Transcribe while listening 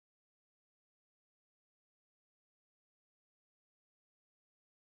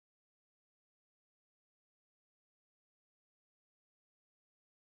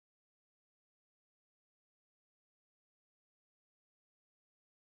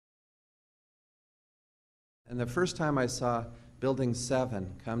And the first time I saw Building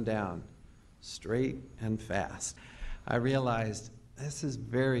 7 come down straight and fast, I realized this is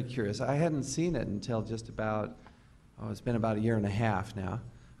very curious. I hadn't seen it until just about, it's been about a year and a half now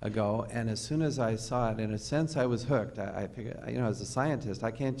ago, and as soon as I saw it, in a sense I was hooked. I figured, as a scientist,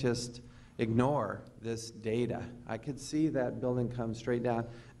 I can't just ignore this data. I could see that building come straight down.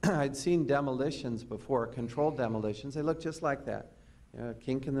 I'd seen demolitions before, controlled demolitions. They look just like that. A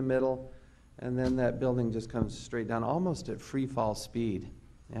kink in the middle, and then that building just comes straight down, almost at free fall speed.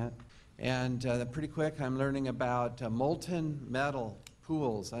 Yeah. And pretty quick, I'm learning about molten metal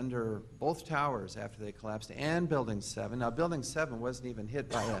pools under both towers after they collapsed, and Building 7. Now, Building 7 wasn't even hit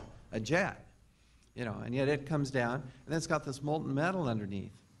by a jet, and yet it comes down, and then it's got this molten metal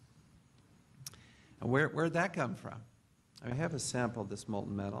underneath. And where'd that come from? I have a sample of this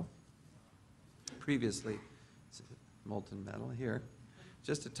molten metal, previously molten metal here.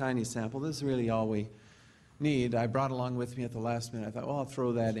 Just a tiny sample. This is really all we need. I brought along with me at the last minute. I thought, well, I'll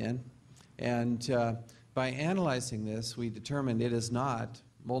throw that in. And by analyzing this, we determined it is not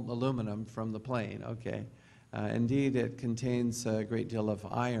molten aluminum from the plane. Okay. Indeed, it contains a great deal of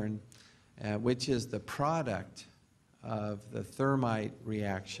iron, which is the product of the thermite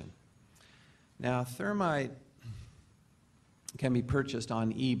reaction. Now, thermite can be purchased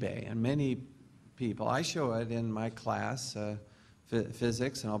on eBay, and many people, I show it in my class,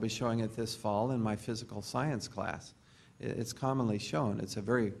 physics, and I'll be showing it this fall in my physical science class. It's commonly shown. It's a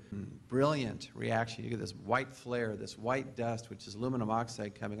very brilliant reaction. You get this white flare, this white dust, which is aluminum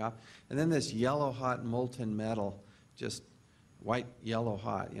oxide coming off, and then this yellow hot molten metal, just white yellow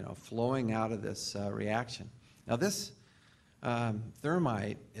hot, flowing out of this reaction. Now this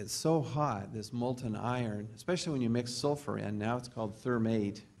thermite is so hot, this molten iron, especially when you mix sulfur in, now it's called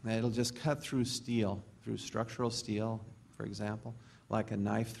thermate, and it'll just cut through steel, through structural steel, for example, like a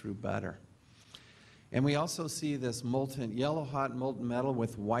knife through butter. And we also see this molten, yellow hot molten metal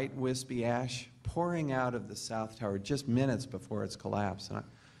with white wispy ash pouring out of the South Tower just minutes before its collapse. And I've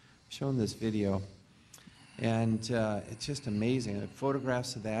shown this video, and it's just amazing. The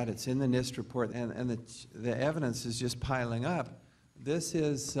photographs of that, it's in the NIST report, and the evidence is just piling up. This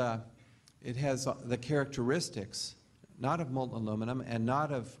is, it has the characteristics, not of molten aluminum and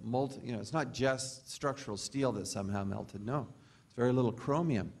not of molten, it's not just structural steel that somehow melted. No, it's very little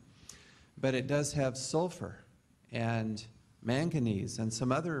chromium. But it does have sulfur and manganese and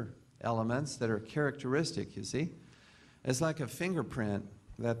some other elements that are characteristic, you see. It's like a fingerprint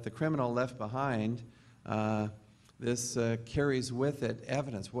that the criminal left behind. This carries with it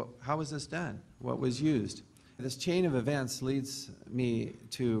evidence. How was this done? What was used? This chain of events leads me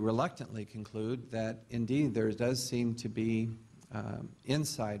to reluctantly conclude that indeed there does seem to be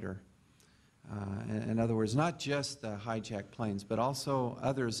insider. In other words, not just the hijacked planes, but also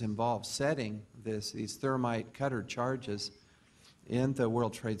others involved setting these thermite cutter charges in the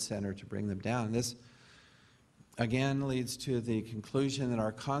World Trade Center to bring them down. This, again, leads to the conclusion that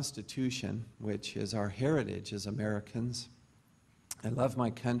our Constitution, which is our heritage as Americans, I love my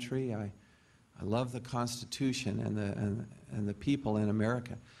country, I love the Constitution and the people in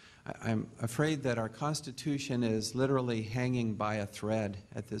America. I'm afraid that our Constitution is literally hanging by a thread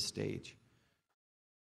at this stage.